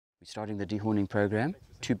We're starting the dehorning program.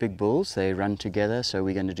 2 big bulls, they run together, so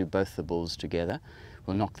we're going to do both the bulls together.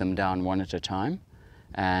 We'll knock them down one at a time,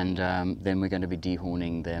 and then we're going to be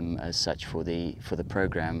dehorning them as such for the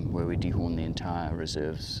program where we dehorn the entire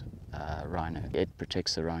reserve's rhino. It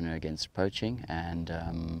protects the rhino against poaching, and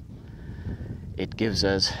it gives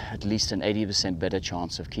us at least an 80% better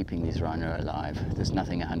chance of keeping these rhino alive. There's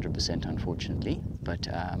nothing 100% unfortunately, but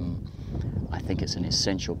I think it's an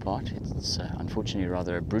essential part. It's unfortunately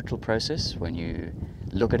rather a brutal process when you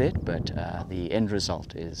look at it, but the end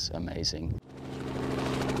result is amazing.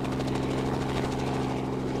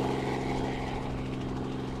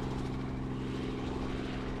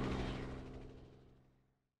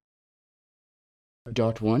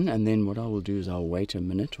 Dart 1, and then what I will do is I'll wait a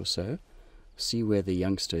minute or so, see where the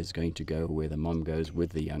youngster is going to go, where the mom goes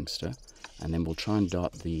with the youngster, and then we'll try and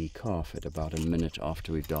dart the calf at about a minute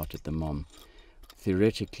after we've darted the mom.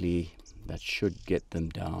 Theoretically, that should get them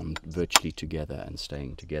down virtually together and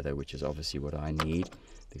staying together, which is obviously what I need,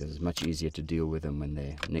 because it's much easier to deal with them when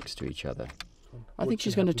they're next to each other. I think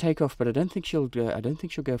she's going to take off, but I don't think she'll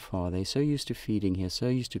go far. They're so used to feeding here, so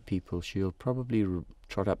used to people. She'll probably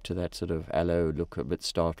trot up to that sort of aloe, look a bit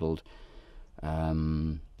startled,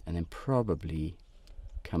 and then probably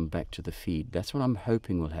come back to the feed. That's what I'm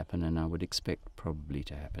hoping will happen, and I would expect probably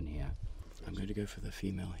to happen here. I'm going to go for the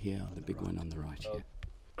female here, the big one on the right here.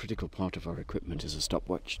 Critical part of our equipment is a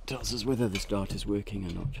stopwatch. It tells us whether this dart is working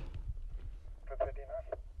or not.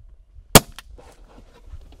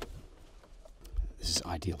 This is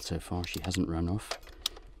ideal so far. She hasn't run off.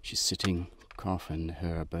 She's sitting, calf and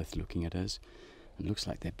her are both looking at us. And looks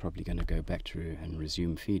like they're probably going to go back to her and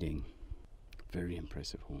resume feeding. Very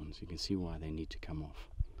impressive horns. You can see why they need to come off.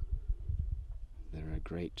 They're a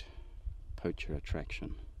great poacher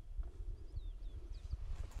attraction.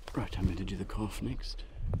 Right, I'm going to do the calf next.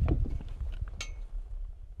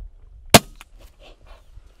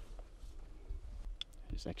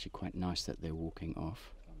 It's actually quite nice that they're walking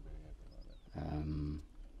off,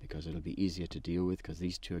 because it'll be easier to deal with, because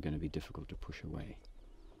these two are going to be difficult to push away.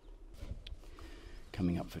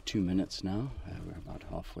 Coming up for 2 minutes now. We're about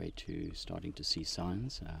halfway to starting to see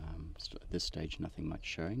signs. At this stage nothing much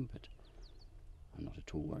showing, but I'm not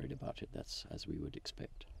at all worried about it. That's as we would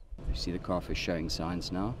expect. You see the calf is showing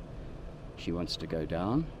signs now. She wants to go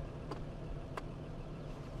down.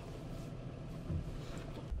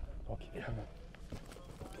 Okay,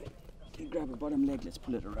 grab her bottom leg, let's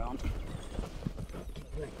pull it around.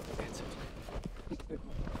 That's it.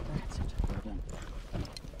 That's it. Well done.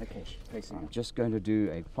 Okay, she's facing. I'm just going to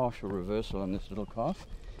do a partial reversal on this little calf,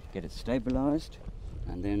 get it stabilized,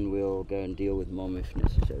 and then we'll go and deal with mom if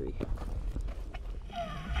necessary.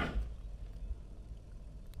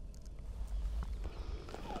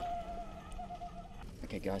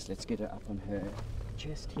 Okay guys, let's get her up on her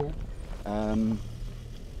chest here. Can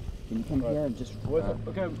you come here and just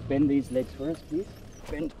bend these legs for us, please?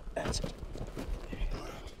 Bend, that's it.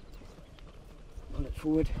 Pull it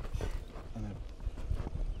forward.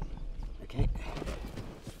 Okay.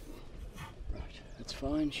 Right, that's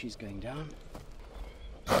fine, she's going down.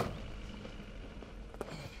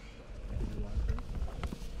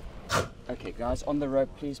 Okay guys, on the rope,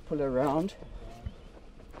 please pull her around.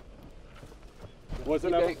 What's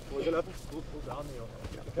it level? Pull downhill.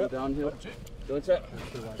 Pull downhill. Go inside.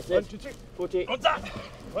 1, 2, 3. 40. Well done,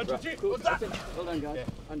 guys.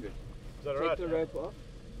 100. Is that Take the rope off.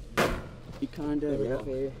 You kind of,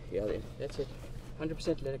 yeah, that's it.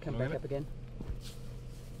 100%, let it come back up again.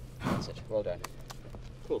 That's it, well done.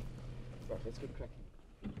 Cool. Right, let's get cracking.